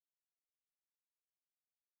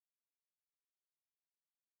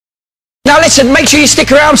Now listen, make sure you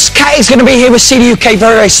stick around. Kat is going to be here with CD UK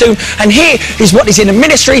very, very soon. And here is what is in the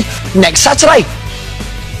ministry next Saturday.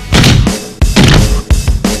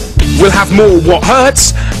 We'll have more What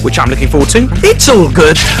Hurts, which I'm looking forward to. It's all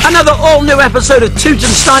good. Another all-new episode of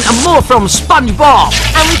Tootenstein and more from SpongeBob.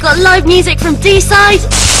 And we've got live music from D-Side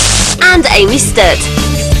and Amy Stutt.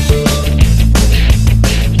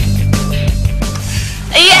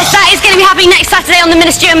 Yes, that is going to be happening next Saturday on the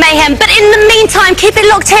Ministry of Mayhem. But in the meantime, keep it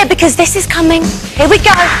locked here because this is coming. Here we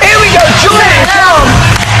go. Here we go. Join it. Come on.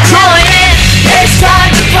 Join it. It's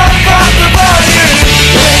time to pump up the volume.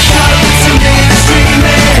 Wake up to Ministry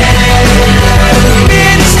Mayhem.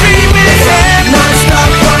 Ministry Mayhem.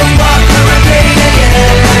 Non-stop fun, rock, hurricane.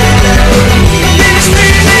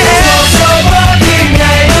 Ministry Mayhem. Also walking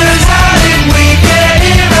neighbors out and we can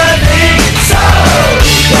hear a thing. So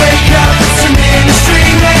wake up to Ministry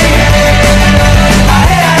Mayhem.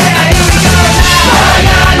 Here we go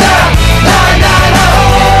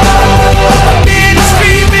now.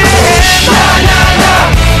 Ministry Mayhem.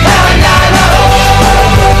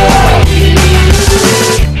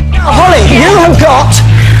 Holly, you have got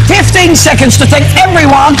 15 seconds to thank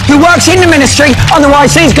everyone who works in the ministry,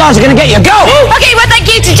 otherwise these guys are going to get you. Go! Okay, well, thank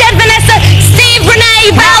you to Jed, Vanessa, Steve,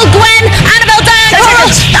 Renee, Val, Gwen, Annabelle, Diane, Coral,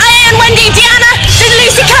 Diane, Wendy, Deanna,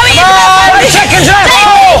 Lucy, Chloe, 5 seconds left.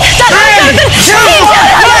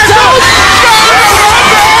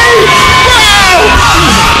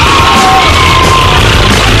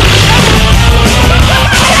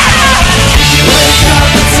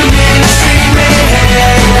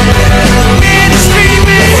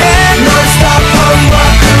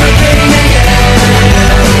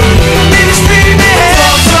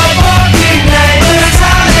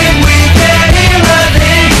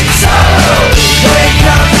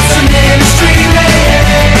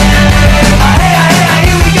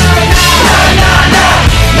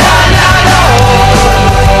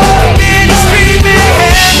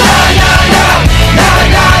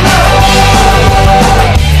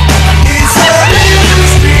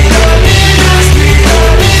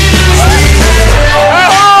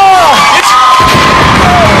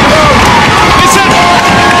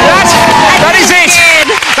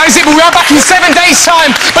 7 days'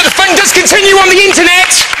 time, but the fun does continue on the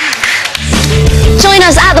internet. Join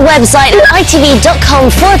us at the website at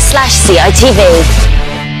itv.com/CITV.